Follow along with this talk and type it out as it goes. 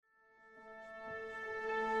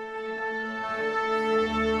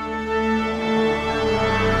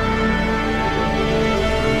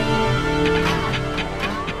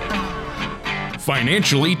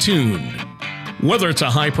Financially Tuned. Whether it's a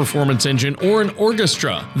high-performance engine or an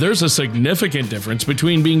orchestra, there's a significant difference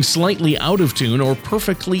between being slightly out of tune or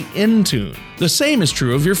perfectly in tune. The same is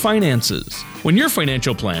true of your finances. When your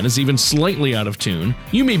financial plan is even slightly out of tune,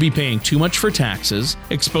 you may be paying too much for taxes,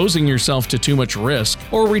 exposing yourself to too much risk,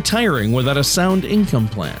 or retiring without a sound income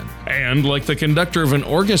plan. And like the conductor of an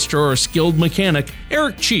orchestra or skilled mechanic,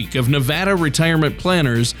 Eric Cheek of Nevada Retirement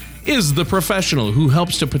Planners is the professional who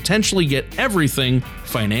helps to potentially get everything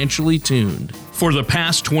financially tuned. For the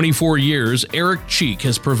past 24 years, Eric Cheek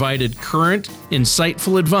has provided current,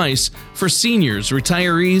 insightful advice for seniors,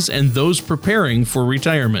 retirees, and those preparing for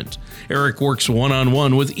retirement. Eric works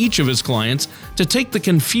one-on-one with each of his clients to take the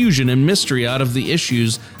confusion and mystery out of the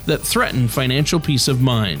issues that threaten financial peace of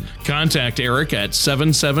mind. Contact Eric at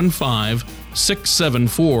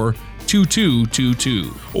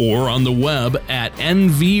 775-674-2222 or on the web at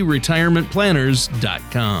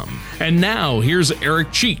nvretirementplanners.com. And now, here's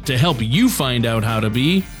Eric Cheek to help you find out how to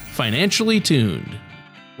be financially tuned.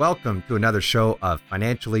 Welcome to another show of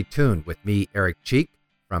Financially Tuned with me, Eric Cheek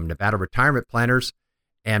from Nevada Retirement Planners,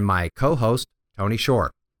 and my co-host, Tony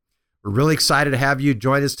Shore. We're really excited to have you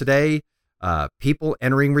join us today. People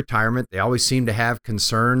entering retirement, they always seem to have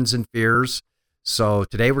concerns and fears. So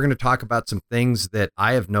today we're going to talk about some things that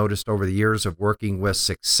I have noticed over the years of working with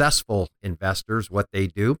successful investors, what they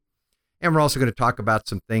do. And we're also going to talk about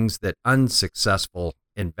some things that unsuccessful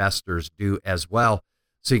investors do as well.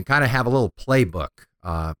 So you can kind of have a little playbook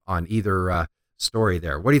on either story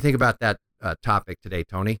there. What do you think about that topic today,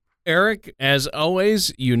 Tony? Eric, as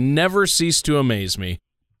always, you never cease to amaze me.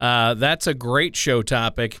 That's a great show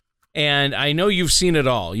topic. And I know you've seen it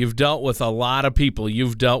all. You've dealt with a lot of people.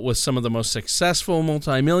 You've dealt with some of the most successful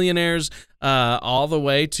multimillionaires, all the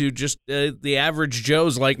way to just the average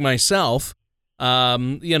Joes like myself,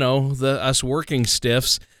 us working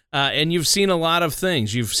stiffs. And you've seen a lot of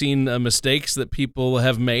things. You've seen mistakes that people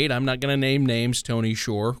have made. I'm not going to name names, Tony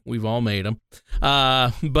Shore. We've all made them.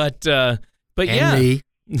 But yeah. Me.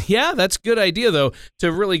 Yeah, that's a good idea, though, to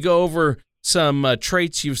really go over some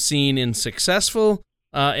traits you've seen in successful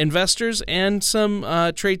investors and some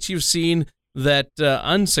traits you've seen that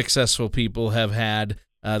unsuccessful people have had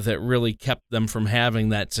that really kept them from having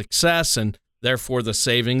that success and therefore the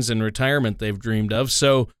savings and retirement they've dreamed of.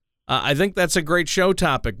 So I think that's a great show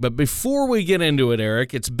topic. But before we get into it,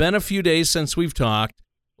 Eric, it's been a few days since we've talked.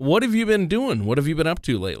 What have you been doing? What have you been up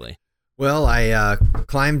to lately? Well, I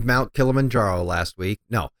climbed Mount Kilimanjaro last week.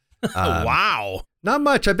 No. Wow. Not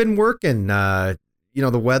much. I've been working. The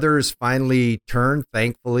weather has finally turned,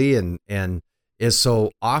 thankfully, and as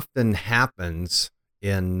so often happens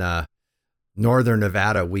in northern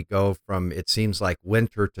Nevada, we go from, it seems like,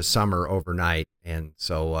 winter to summer overnight. And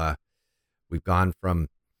so we've gone from,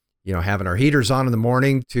 having our heaters on in the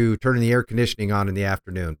morning to turning the air conditioning on in the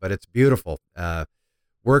afternoon. But it's beautiful.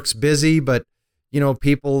 Work's busy, but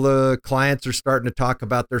the clients are starting to talk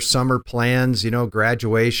about their summer plans,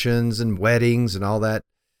 graduations and weddings and all that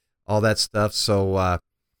stuff. So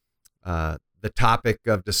the topic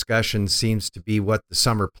of discussion seems to be what the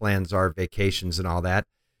summer plans are, vacations and all that.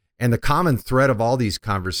 And the common thread of all these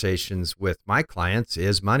conversations with my clients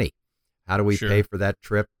is money. How do we pay for that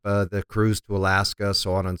trip, the cruise to Alaska,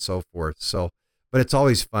 so on and so forth. So, but it's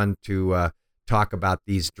always fun to talk about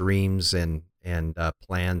these dreams and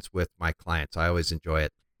plans with my clients. I always enjoy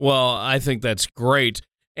it. Well, I think that's great.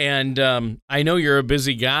 And I know you're a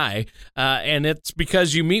busy guy, and it's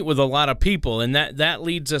because you meet with a lot of people. And that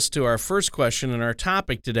leads us to our first question and our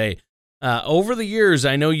topic today. Over the years,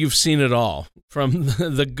 I know you've seen it all, from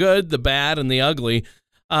the good, the bad, and the ugly.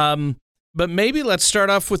 But maybe let's start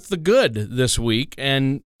off with the good this week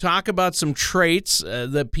and talk about some traits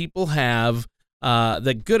that people have,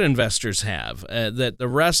 that good investors have, that the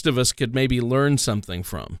rest of us could maybe learn something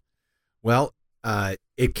from. Well,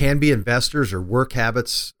 it can be investors or work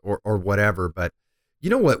habits or whatever, but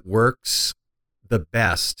what works the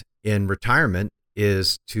best in retirement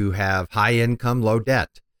is to have high income, low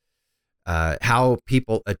debt. How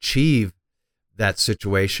people achieve that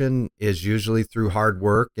situation is usually through hard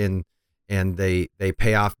work and they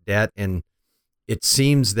pay off debt. And it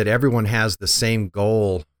seems that everyone has the same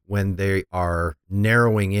goal when they are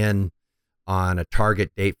narrowing in on a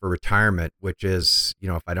target date for retirement, which is,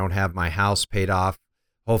 if I don't have my house paid off,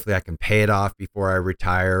 hopefully I can pay it off before I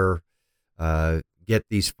retire, get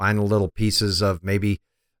these final little pieces of maybe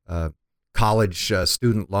college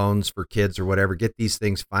student loans for kids or whatever, get these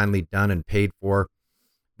things finally done and paid for.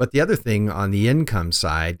 But the other thing on the income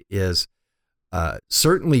side is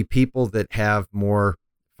certainly people that have more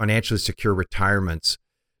financially secure retirements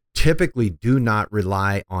typically do not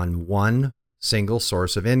rely on one single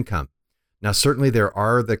source of income. Now, certainly there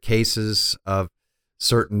are the cases of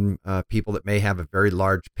certain people that may have a very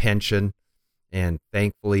large pension, and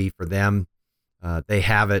thankfully for them, they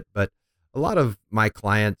have it. But a lot of my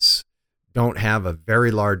clients don't have a very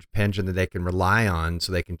large pension that they can rely on,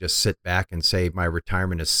 so they can just sit back and say, my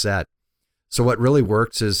retirement is set. So what really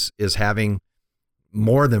works is having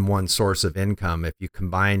more than one source of income. If you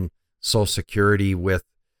combine Social Security with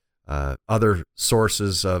other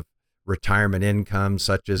sources of retirement income,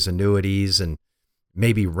 such as annuities and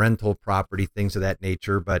maybe rental property, things of that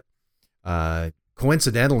nature. But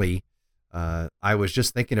coincidentally, I was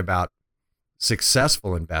just thinking about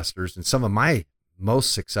successful investors, and some of my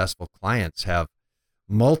most successful clients have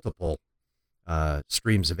multiple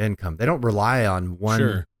streams of income. They don't rely on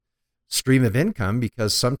one stream of income,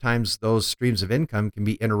 because sometimes those streams of income can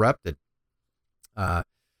be interrupted.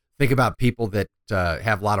 Think about people that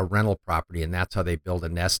have a lot of rental property, and that's how they build a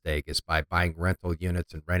nest egg, is by buying rental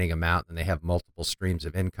units and renting them out, and they have multiple streams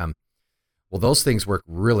of income. Well, those things work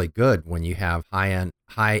really good when you have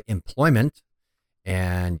high employment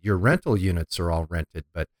and your rental units are all rented.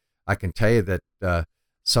 But I can tell you that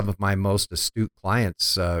some of my most astute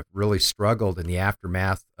clients really struggled in the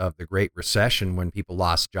aftermath of the Great Recession, when people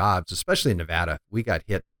lost jobs, especially in Nevada. We got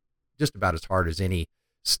hit just about as hard as any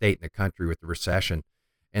state in the country with the recession.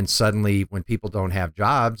 And suddenly, when people don't have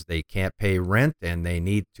jobs, they can't pay rent and they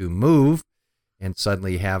need to move, and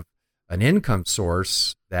suddenly have an income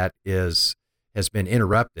source that has been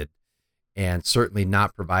interrupted, and certainly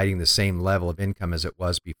not providing the same level of income as it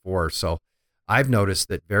was before. So I've noticed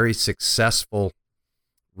that very successful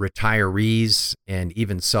retirees and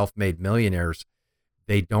even self-made millionaires,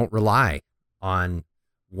 they don't rely on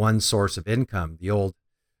one source of income. The old,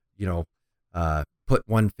 put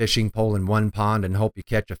one fishing pole in one pond and hope you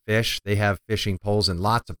catch a fish. They have fishing poles in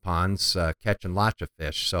lots of ponds, catching lots of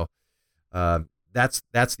fish. So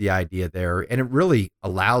that's the idea there. And it really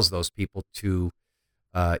allows those people to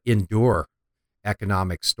endure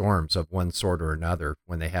economic storms of one sort or another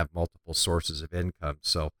when they have multiple sources of income.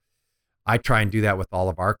 So I try and do that with all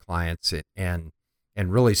of our clients, and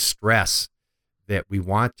really stress that we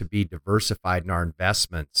want to be diversified in our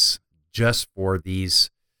investments just for these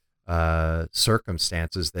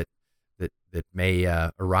circumstances that may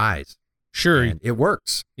arise. Sure. And it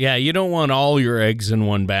works. Yeah, you don't want all your eggs in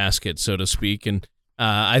one basket, so to speak. And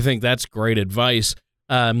I think that's great advice.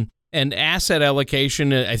 And asset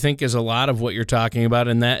allocation, I think, is a lot of what you're talking about,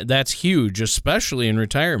 and that's huge, especially in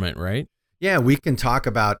retirement, right? Yeah, we can talk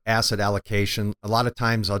about asset allocation. A lot of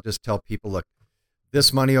times I'll just tell people, look,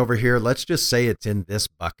 this money over here, let's just say it's in this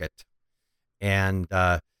bucket. And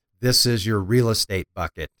this is your real estate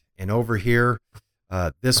bucket. And over here,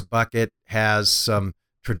 this bucket has some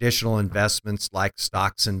traditional investments like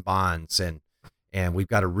stocks and bonds. And we've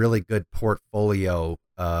got a really good portfolio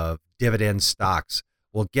of dividend stocks.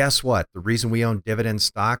 Well, guess what? The reason we own dividend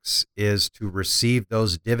stocks is to receive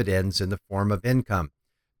those dividends in the form of income.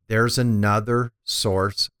 There's another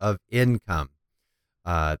source of income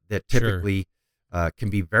that typically can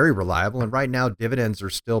be very reliable. And right now, dividends are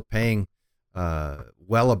still paying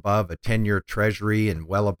well above a 10-year treasury and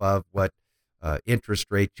well above what interest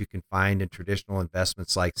rates you can find in traditional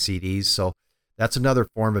investments like CDs. So that's another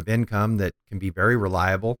form of income that can be very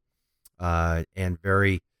reliable and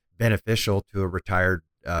very beneficial to a retired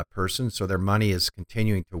person. So their money is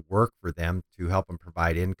continuing to work for them to help them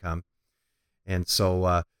provide income. And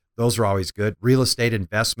so those are always good. Real estate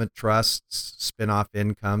investment trusts spin off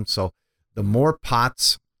income. So the more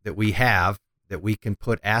pots that we have that we can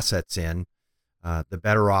put assets in, the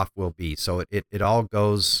better off we'll be. So it all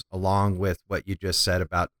goes along with what you just said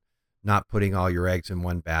about not putting all your eggs in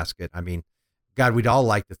one basket. I mean, God, we'd all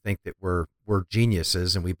like to think that we're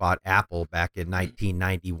geniuses and we bought Apple back in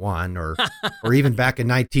 1991 or even back in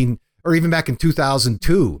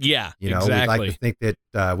 2002. Yeah, exactly. We'd like to think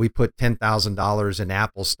that we put $10,000 in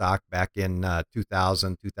Apple stock back in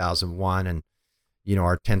 2000, 2001, and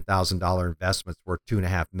our $10,000 investments were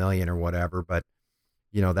 $2.5 million or whatever. But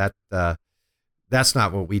that's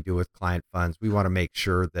not what we do with client funds. We want to make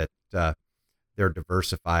sure that they're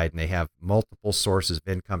diversified and they have multiple sources of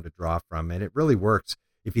income to draw from. And it really works.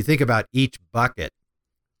 If you think about each bucket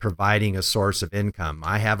providing a source of income,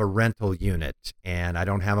 I have a rental unit and I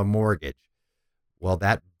don't have a mortgage. Well,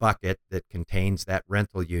 that bucket that contains that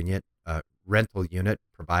rental unit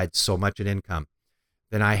provides so much in income.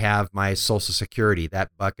 Then I have my Social Security.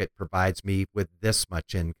 That bucket provides me with this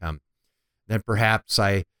much income. Then perhaps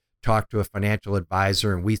I talked to a financial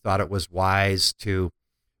advisor and we thought it was wise to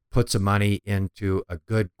put some money into a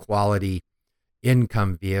good quality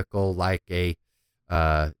income vehicle like a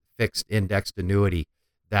fixed indexed annuity.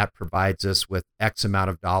 that provides us with X amount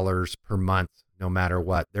of dollars per month, no matter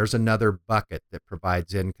what. There's another bucket that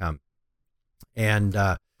provides income, and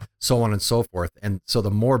so on and so forth. And so the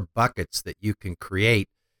more buckets that you can create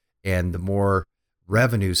and the more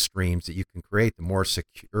revenue streams that you can create, the more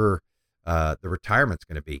secure the retirement's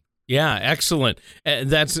going to be. Yeah, excellent.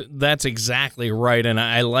 That's exactly right. And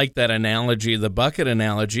I like that analogy, the bucket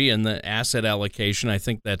analogy and the asset allocation. I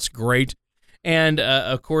think that's great. And,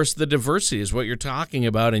 of course, the diversity is what you're talking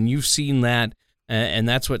about, and you've seen that, and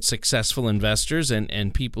that's what successful investors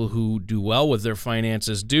and people who do well with their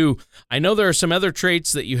finances do. I know there are some other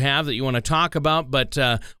traits that you have that you want to talk about, but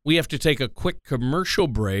we have to take a quick commercial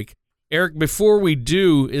break. Eric, before we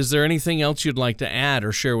do, is there anything else you'd like to add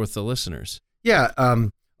or share with the listeners? Yeah,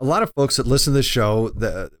 a lot of folks that listen to the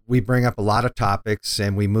show, we bring up a lot of topics,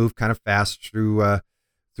 and we move kind of fast through a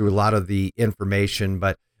lot of the information,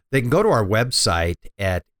 but they can go to our website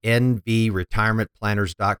at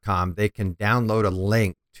nvretirementplanners.com. They can download a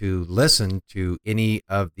link to listen to any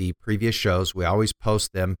of the previous shows. We always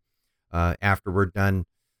post them after we're done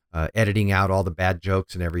editing out all the bad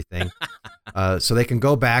jokes and everything. So they can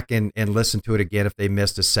go back and listen to it again if they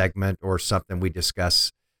missed a segment or something we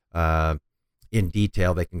discuss in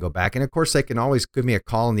detail. They can go back. And, of course, they can always give me a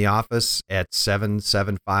call in the office at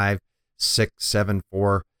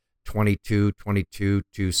 775-674-2222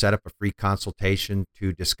 to set up a free consultation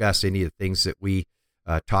to discuss any of the things that we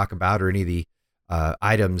talk about or any of the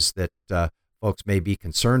items that folks may be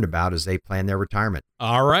concerned about as they plan their retirement.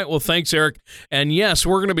 All right. Well, thanks, Eric. And yes,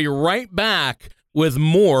 we're going to be right back with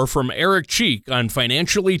more from Eric Cheek on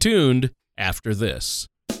Financially Tuned after this.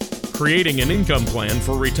 Creating an income plan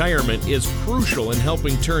for retirement is crucial in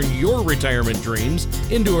helping turn your retirement dreams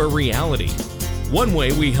into a reality. One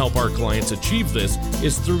way we help our clients achieve this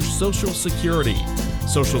is through Social Security.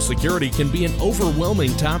 Social Security can be an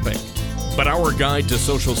overwhelming topic, but our guide to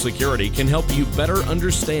Social Security can help you better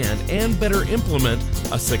understand and better implement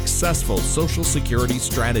a successful Social Security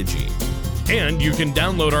strategy. And you can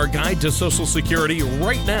download our guide to Social Security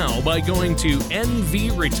right now by going to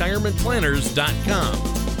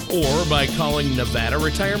nvretirementplanners.com or by calling Nevada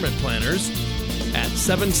Retirement Planners at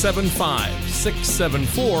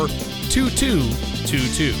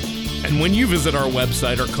 775-674-2222. And when you visit our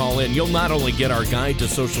website or call in, you'll not only get our guide to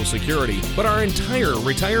Social Security, but our entire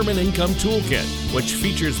retirement income toolkit, which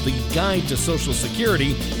features the guide to Social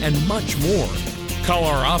Security and much more. Call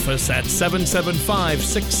our office at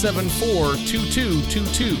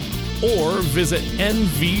 775-674-2222 or visit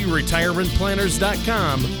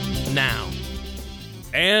nvretirementplanners.com now.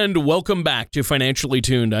 And welcome back to Financially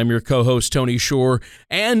Tuned. I'm your co-host, Tony Shore.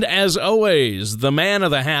 And as always, the man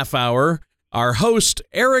of the half hour, our host,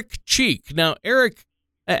 Eric Cheek. Now, Eric,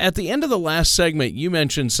 at the end of the last segment, you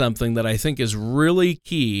mentioned something that I think is really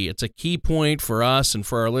key. It's a key point for us and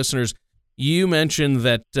for our listeners. You mentioned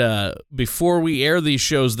that before we air these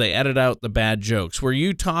shows, they edit out the bad jokes. Were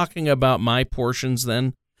you talking about my portions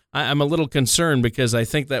then? I'm a little concerned because I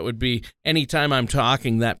think that would be anytime I'm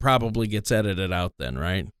talking, that probably gets edited out then,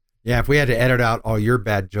 right? Yeah, if we had to edit out all your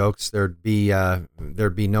bad jokes, there'd be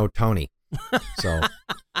no Tony. So,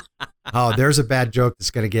 there's a bad joke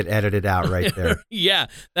that's going to get edited out right there. Yeah,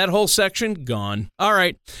 that whole section gone. All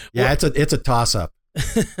right. Yeah, it's a toss up.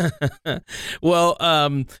 Well,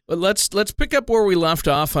 let's pick up where we left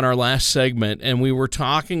off on our last segment, and we were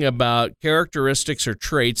talking about characteristics or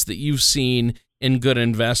traits that you've seen in good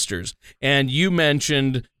investors. And you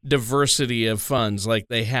mentioned diversity of funds, like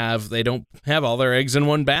they don't have all their eggs in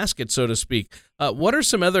one basket, so to speak. What are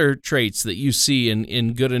some other traits that you see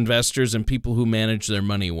in good investors and people who manage their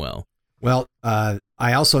money well? Well, I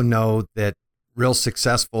also know that real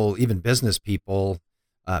successful, even business people,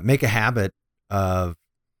 make a habit of,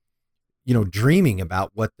 dreaming about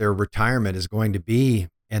what their retirement is going to be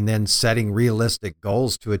and then setting realistic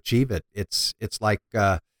goals to achieve it. It's like,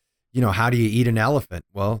 how do you eat an elephant?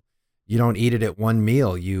 Well, you don't eat it at one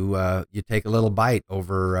meal. You take a little bite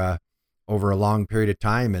over a long period of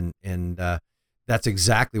time, and that's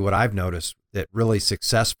exactly what I've noticed that really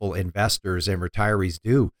successful investors and retirees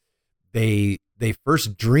do. They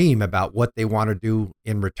first dream about what they want to do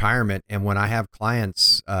in retirement, and when I have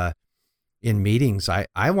clients in meetings, I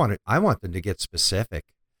want them to get specific.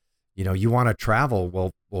 You want to travel?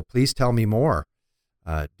 Well, please tell me more.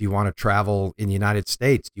 Do you want to travel in the United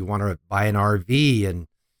States? Do you want to buy an RV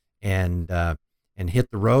and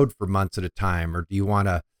hit the road for months at a time? Or do you want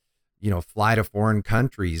to, fly to foreign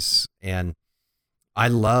countries? And I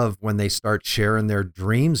love when they start sharing their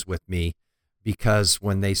dreams with me, because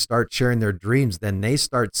when they start sharing their dreams, then they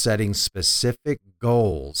start setting specific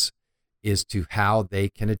goals as to how they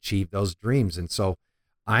can achieve those dreams. And so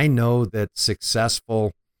I know that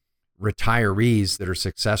successful retirees that are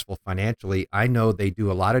successful financially, I know they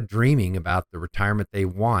do a lot of dreaming about the retirement they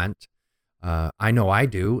want. I know I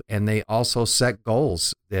do. And they also set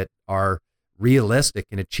goals that are realistic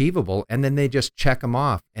and achievable. And then they just check them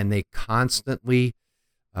off, and they constantly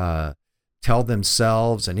tell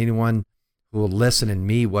themselves and anyone who will listen and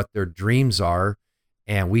me what their dreams are.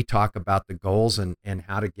 And we talk about the goals and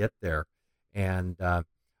how to get there. And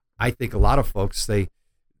I think a lot of folks,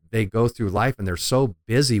 they go through life and they're so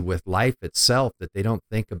busy with life itself that they don't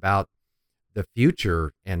think about the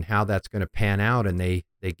future and how that's going to pan out. And they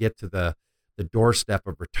get to the doorstep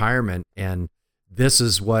of retirement, and this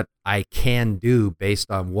is what I can do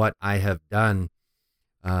based on what I have done.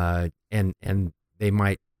 And they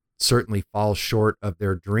might certainly fall short of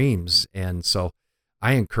their dreams. And so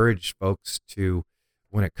I encourage folks to,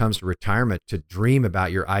 when it comes to retirement, to dream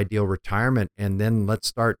about your ideal retirement, and then let's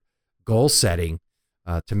start goal setting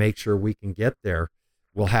to make sure we can get there.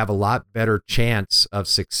 We'll have a lot better chance of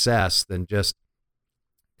success than just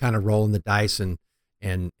kind of rolling the dice and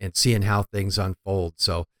seeing how things unfold.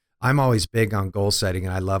 So I'm always big on goal setting,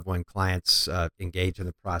 and I love when clients engage in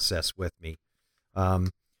the process with me.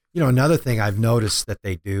 Another thing I've noticed that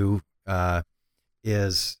they do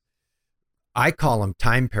is, I call them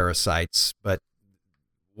time parasites, but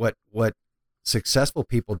what successful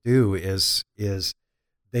people do is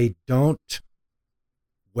they don't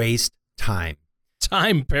waste time.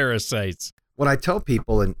 Time parasites. What I tell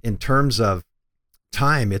people in terms of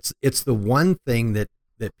time, it's the one thing that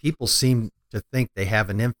people seem to think they have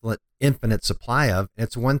an infinite supply of. And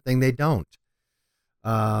it's one thing they don't.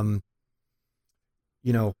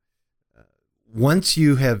 Once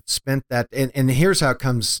you have spent that, and here's how it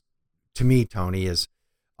comes to me, Tony, is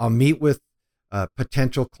I'll meet with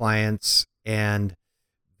potential clients, and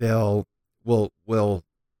will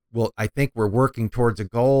I think we're working towards a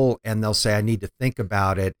goal, and they'll say, I need to think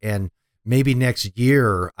about it, and maybe next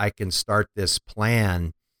year I can start this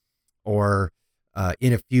plan, or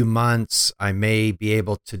in a few months I may be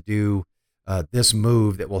able to do this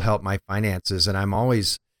move that will help my finances. And I'm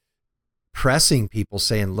always pressing people,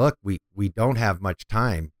 saying, look, we don't have much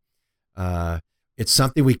time. It's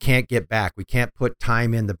something we can't get back. We can't put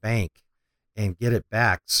time in the bank and get it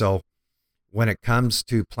back. So when it comes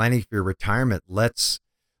to planning for your retirement, let's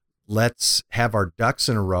have our ducks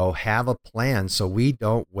in a row, have a plan so we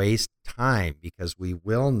don't waste time, because we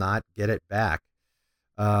will not get it back.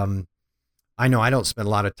 I know I don't spend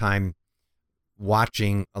a lot of time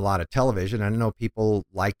watching a lot of television. I know people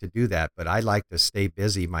like to do that, but I like to stay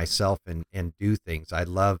busy myself and do things. I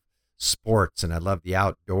love sports and I love the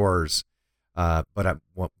outdoors. But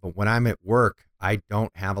when I'm at work, I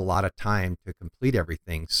don't have a lot of time to complete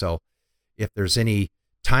everything. So if there's any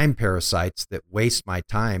time parasites that waste my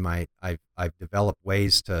time, I've developed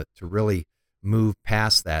ways to really move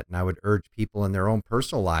past that. And I would urge people in their own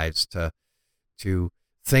personal lives to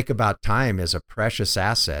think about time as a precious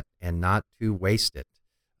asset and not to waste it.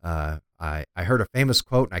 I heard a famous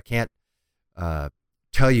quote, and I can't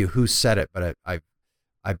tell you who said it, but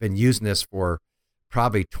I've been using this for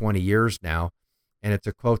probably 20 years now. And it's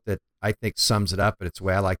a quote that I think sums it up, and it's the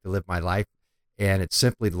way I like to live my life. And it's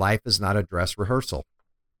simply, life is not a dress rehearsal.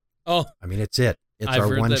 Oh, I mean, it's our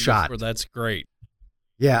heard one that shot. before. That's great.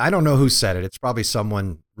 Yeah. I don't know who said it. It's probably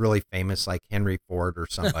someone really famous like Henry Ford or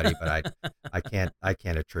somebody, but I can't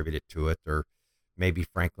attribute it to it, or maybe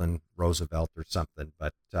Franklin Roosevelt or something.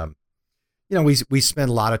 But, we spend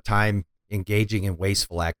a lot of time engaging in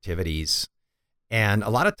wasteful activities, and a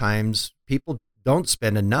lot of times people don't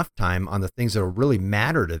spend enough time on the things that will really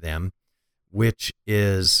matter to them, which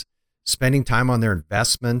is spending time on their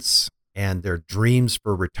investments and their dreams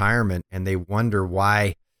for retirement. And they wonder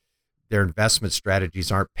why their investment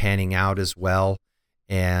strategies aren't panning out as well,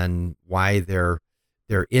 and why their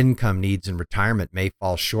income needs in retirement may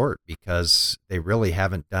fall short, because they really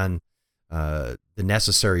haven't done the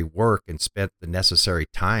necessary work and spent the necessary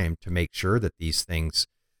time to make sure that these things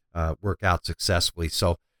work out successfully.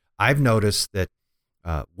 So I've noticed that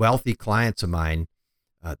wealthy clients of mine,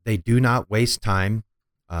 they do not waste time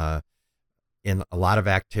in a lot of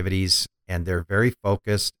activities, and they're very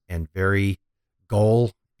focused and very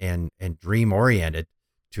goal and dream oriented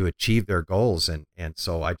to achieve their goals. And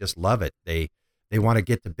so I just love it. They want to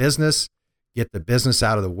get the business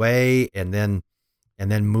out of the way, and then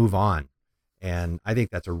move on. And I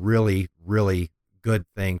think that's a really, really good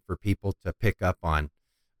thing for people to pick up on.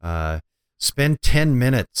 Spend 10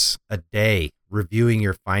 minutes a day reviewing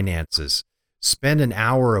your finances. Spend an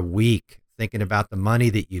hour a week thinking about the money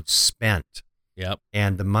that you've spent. Yep.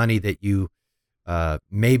 And the money that you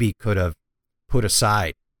maybe could have put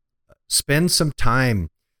aside. Spend some time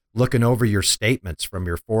looking over your statements from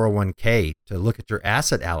your 401k to look at your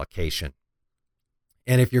asset allocation.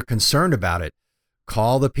 And if you're concerned about it,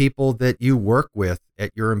 call the people that you work with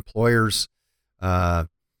at your employer's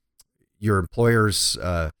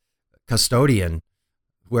custodian,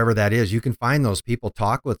 whoever that is. You can find those people,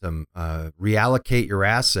 talk with them, reallocate your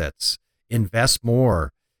assets, invest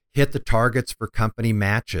more, hit the targets for company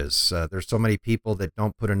matches. There's so many people that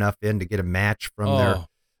don't put enough in to get a match from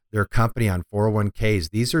their company on 401ks.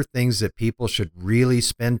 These are things that people should really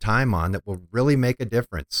spend time on that will really make a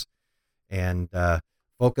difference, and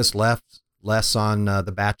focus less on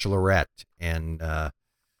The Bachelorette and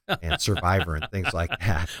Survivor and things like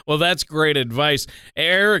that. Well, that's great advice,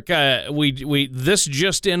 Eric. We this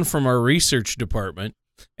just in from our research department,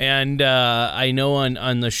 and I know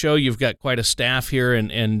on the show you've got quite a staff here,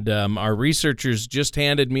 and our researchers just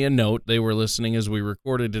handed me a note. They were listening as we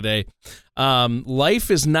recorded today.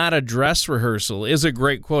 Life is not a dress rehearsal is a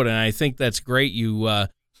great quote, and I think that's great. You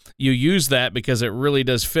use that because it really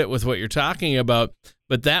does fit with what you're talking about.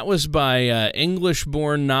 But that was by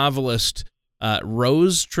English-born novelist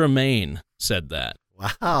Rose Tremaine said that.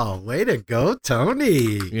 Wow, way to go,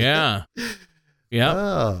 Tony. Yeah. Yeah.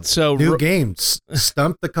 Oh, so new game,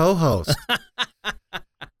 stump the co-host.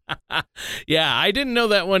 Yeah, I didn't know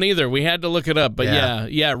that one either. We had to look it up. But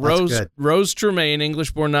yeah, Rose Tremaine,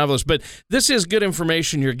 English-born novelist. But this is good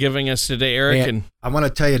information you're giving us today, Eric. And I want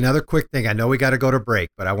to tell you another quick thing. I know we got to go to break,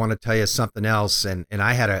 but I want to tell you something else. And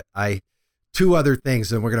I had two other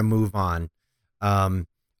things, and we're going to move on.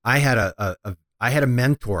 I had a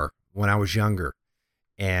mentor when I was younger,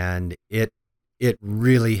 and it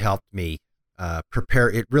really helped me prepare.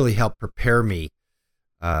 It really helped prepare me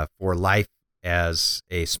for life as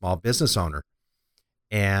a small business owner.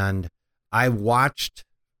 And I watched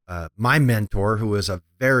my mentor, who is a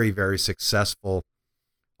very, very successful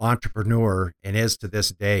entrepreneur and is to this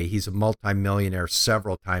day. He's a multimillionaire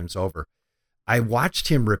several times over. I watched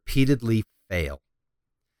him repeatedly fail.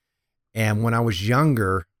 And when I was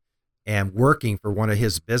younger and working for one of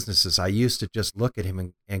his businesses, I used to just look at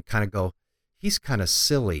him and kind of go, he's kind of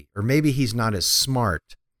silly, or maybe he's not as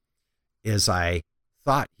smart as I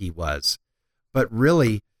thought he was. But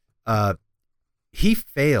really, he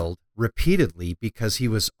failed repeatedly because he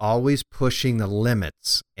was always pushing the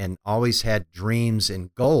limits and always had dreams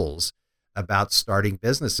and goals about starting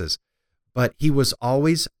businesses. But he was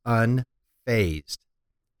always unfazed.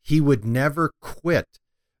 He would never quit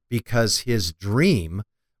because his dream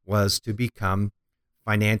was to become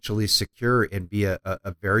financially secure and be a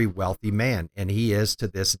very wealthy man. And he is to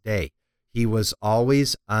this day. He was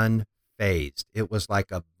always unfazed. It was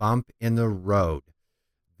like a bump in the road.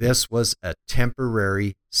 This was a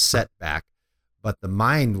temporary setback, but the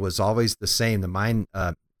mind was always the same. The mind,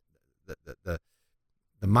 the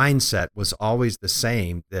mindset was always the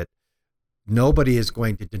same, that nobody is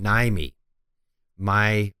going to deny me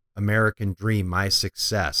my American dream, my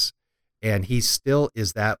success. And he still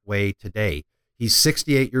is that way today. He's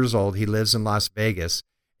 68 years old. He lives in Las Vegas.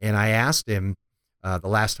 And I asked him the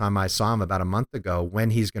last time I saw him about a month ago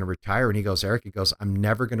when he's going to retire. And he goes, Eric, I'm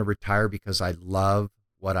never going to retire because I love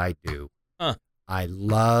what I do. I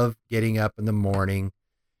love getting up in the morning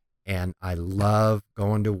and I love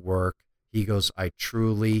going to work. He goes, I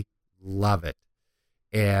truly love it.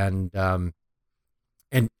 And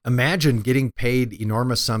imagine getting paid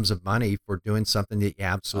enormous sums of money for doing something that you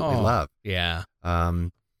absolutely love. Yeah.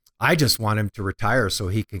 I just want him to retire so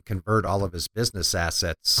he can convert all of his business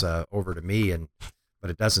assets over to me,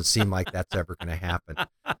 but it doesn't seem like that's ever going to happen.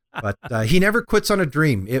 But he never quits on a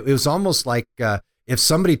dream. It was almost like if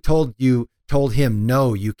somebody told him,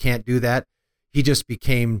 no, you can't do that, he just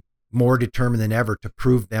became more determined than ever to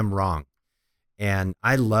prove them wrong. And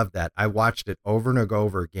I love that. I watched it over and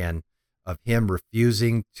over again of him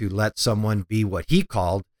refusing to let someone be what he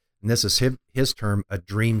called, and this is his term, a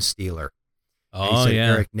dream stealer. And he said,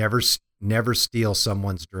 Eric, never steal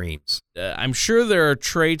someone's dreams. I'm sure there are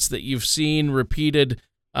traits that you've seen repeated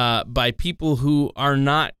by people who are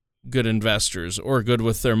not good investors or good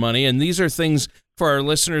with their money, and these are things for our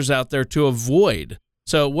listeners out there to avoid.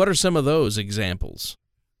 So what are some of those examples?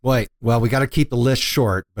 Well, we got to keep the list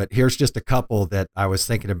short, but here's just a couple that I was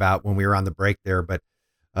thinking about when we were on the break there. But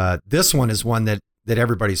this one is one that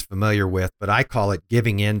everybody's familiar with, but I call it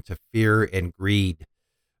giving in to fear and greed.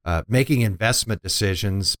 Making investment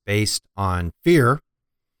decisions based on fear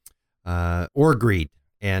or greed.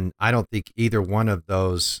 And I don't think either one of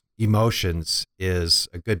those emotions is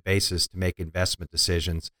a good basis to make investment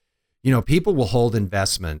decisions. You know, people will hold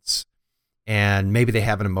investments and maybe they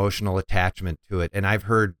have an emotional attachment to it. And I've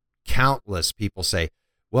heard countless people say,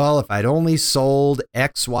 well, if I'd only sold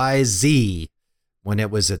XYZ, when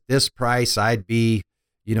it was at this price, I'd be,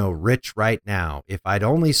 rich right now. If I'd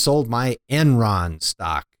only sold my Enron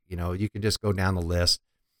stock, you can just go down the list.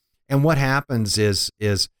 And what happens is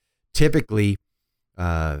typically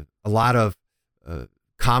a lot of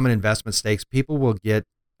common investment mistakes, people will get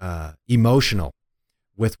emotional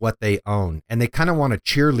with what they own, and they kind of want to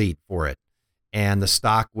cheerlead for it. And the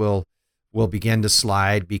stock will begin to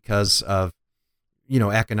slide because of,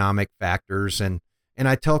 economic factors. And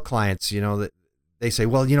I tell clients, that they say,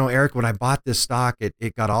 well, Eric, when I bought this stock,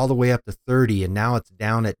 it got all the way up to 30 and now it's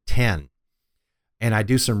down at 10. And I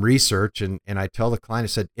do some research and I tell the client, I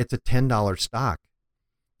said, it's a $10 stock.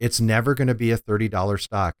 It's never going to be a $30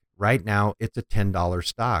 stock. Right now, it's a $10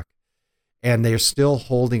 stock. And they're still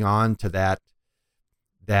holding on to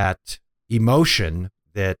that emotion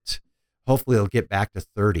that hopefully it'll get back to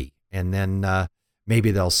 30 and then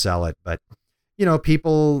maybe they'll sell it. But,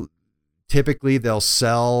 people typically they'll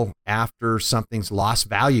sell after something's lost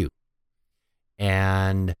value.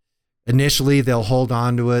 And initially they'll hold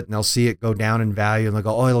on to it and they'll see it go down in value and they'll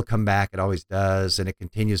go, oh, it'll come back. It always does. And it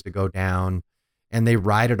continues to go down and they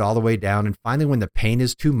ride it all the way down. And finally, when the pain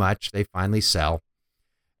is too much, they finally sell.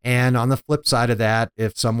 And on the flip side of that,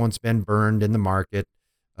 if someone's been burned in the market,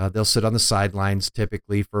 they'll sit on the sidelines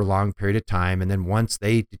typically for a long period of time. And then once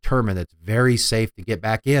they determine it's very safe to get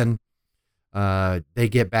back in, they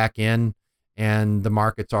get back in and the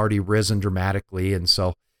market's already risen dramatically. And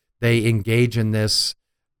so they engage in this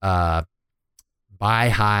buy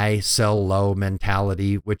high, sell low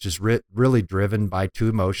mentality, which is really driven by two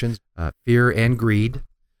emotions, fear and greed.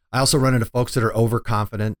 I also run into folks that are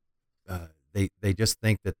overconfident. They just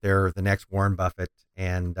think that they're the next Warren Buffett,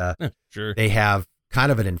 and sure. They have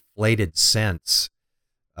kind of an inflated sense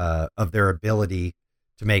of their ability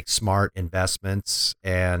to make smart investments.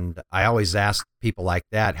 And I always ask people like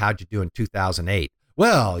that, how'd you do in 2008?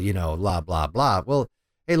 Well, blah, blah, blah. Well,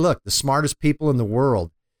 hey, look, the smartest people in the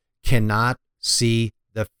world cannot see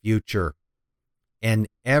the future. And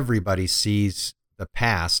everybody sees the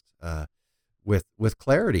past with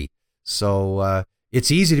clarity. So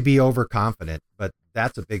it's easy to be overconfident, but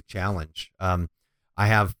that's a big challenge. I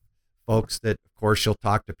have folks that, of course, you'll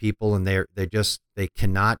talk to people and they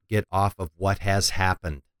cannot get off of what has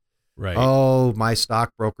happened. Right. Oh, my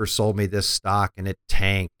stockbroker sold me this stock and it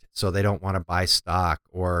tanked, so they don't want to buy stock.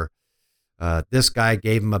 Or this guy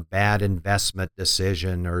gave them a bad investment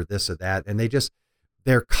decision, or this or that. And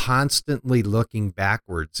they're constantly looking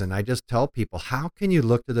backwards. And I just tell people, how can you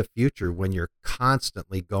look to the future when you're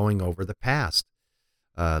constantly going over the past?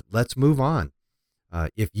 Let's move on.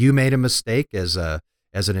 If you made a mistake as an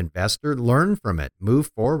investor, learn from it, move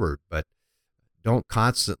forward, but don't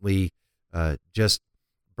constantly just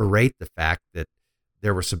berate the fact that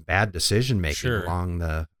there was some bad decision making Sure. along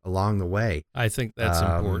the way. I think that's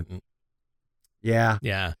important. Yeah.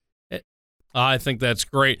 Yeah. I think that's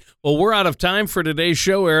great. Well, we're out of time for today's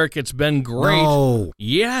show, Eric. It's been great. No.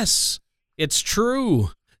 Yes, it's true.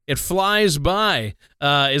 It flies by.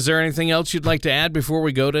 Is there anything else you'd like to add before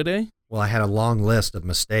we go today? Well, I had a long list of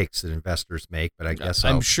mistakes that investors make, but I guess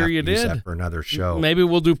I'm I'll sure have you to use did. that for another show. Maybe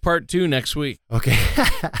we'll do part 2 next week. Okay.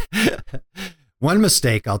 One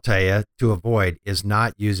mistake I'll tell you to avoid is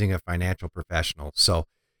not using a financial professional. So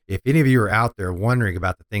if any of you are out there wondering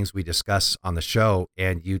about the things we discuss on the show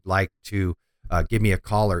and you'd like to give me a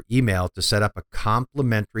call or email to set up a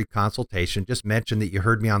complimentary consultation, just mention that you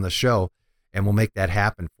heard me on the show and we'll make that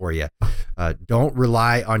happen for you. Don't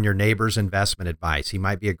rely on your neighbor's investment advice. He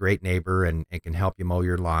might be a great neighbor and can help you mow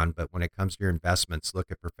your lawn, but when it comes to your investments, look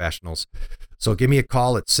at professionals. So give me a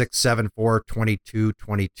call at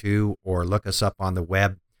 674-2222 or look us up on the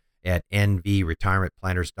web at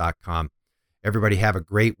nvretirementplanners.com. Everybody have a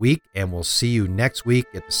great week, and we'll see you next week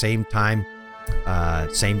at the same time,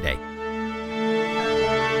 same day.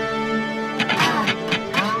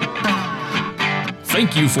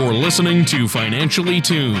 Thank you for listening to Financially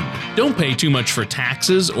Tuned. Don't pay too much for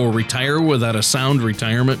taxes or retire without a sound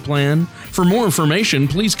retirement plan. For more information,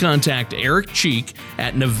 please contact Eric Cheek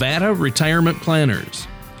at Nevada Retirement Planners.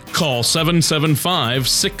 Call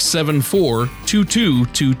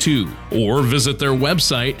 775-674-2222 or visit their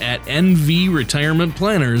website at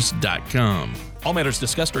nvretirementplanners.com. All matters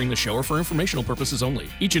discussed during the show are for informational purposes only.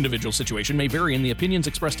 Each individual situation may vary, and the opinions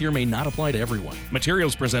expressed here may not apply to everyone.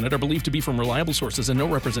 Materials presented are believed to be from reliable sources, and no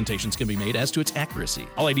representations can be made as to its accuracy.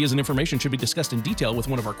 All ideas and information should be discussed in detail with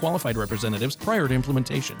one of our qualified representatives prior to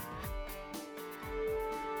implementation.